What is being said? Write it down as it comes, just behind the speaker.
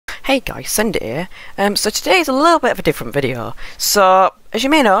Hey guys, Send it here. So today is a little bit of a different video. So, as you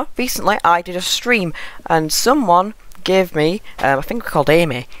may know, recently I did a stream and someone gave me, I think they're called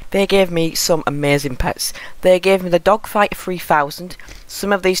Amy, they gave me some amazing pets. They gave me the Dogfighter 3000,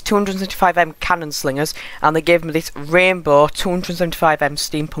 some of these 275m cannon slingers, and they gave me this rainbow 275m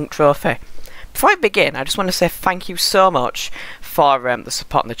steampunk trophy. Before I begin, I just want to say thank you so much for the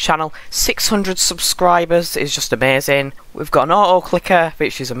support on the channel. 600 subscribers is just amazing. We've got an auto clicker,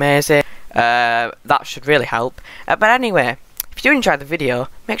 which is amazing. That should really help. But anyway, if you do enjoy the video,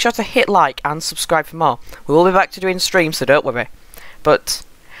 make sure to hit like and subscribe for more. We will be back to doing streams, so don't worry. But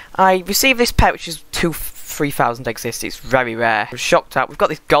I received this pet, which is 3000 exists. It's very rare. I was shocked at. We've got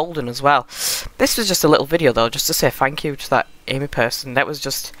this golden as well. This was just a little video though, just to say thank you to that Amy person. That was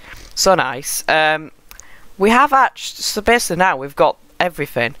just so nice. We have hatched, so basically now we've got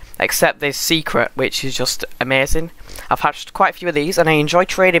everything except this secret, which is just amazing. I've hatched quite a few of these and I enjoy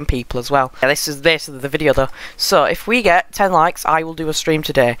trading people as well. Yeah, this is the video though. So if we get 10 likes, I will do a stream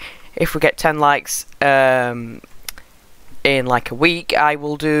today. If we get 10 likes in like a week, I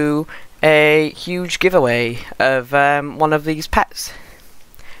will do a huge giveaway of one of these pets.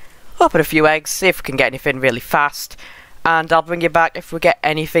 Open a few eggs, see if we can get anything really fast, and I'll bring you back if we get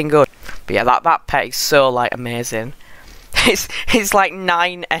anything good. But yeah, that pet is so like amazing. It's like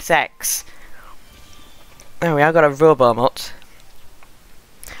 9SX. There we are, got a Robomut.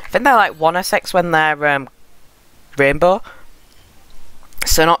 I think they're like 1SX when they're rainbow.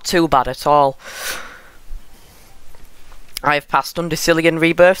 So not too bad at all. I've passed Undecillion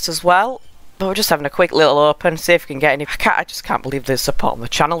rebirths as well. But we're just having a quick little open, see if we can get any. I just can't believe the support on the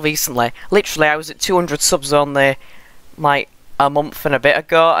channel recently. Literally, I was at 200 subs only like a month and a bit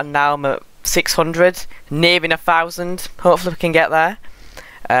ago, and now I'm at 600, nearing 1,000. Hopefully we can get there.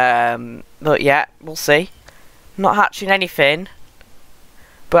 But yeah, we'll see. Not hatching anything,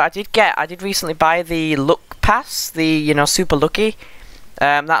 but I did recently buy the luck pass, the super lucky.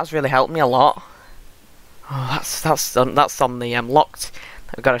 That has really helped me a lot. Oh, that's on the locked.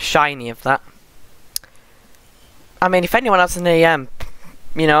 I've got a shiny of that. I mean, if anyone has any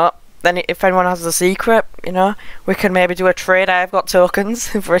then if anyone has a secret, we can maybe do a trade. I've got tokens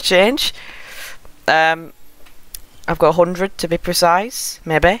for a change. I've got 100 to be precise.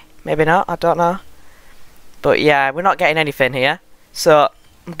 Maybe not, I don't know. But yeah, we're not getting anything here. So,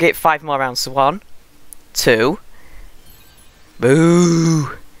 we'll get 5 more rounds. So 1, 2,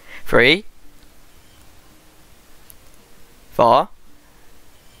 boo, 3, 4,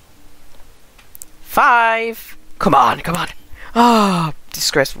 5. Come on. Oh,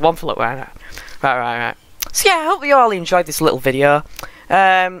 disgraceful. 1 for luck. Right. So yeah, I hope you all enjoyed this little video.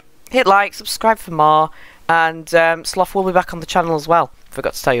 Hit like, subscribe for more, and Sloth will be back on the channel as well.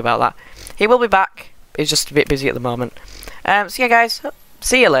 Forgot to tell you about that. He will be back. He's just a bit busy at the moment. So yeah, guys.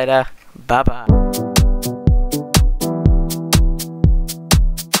 See you later. Bye bye.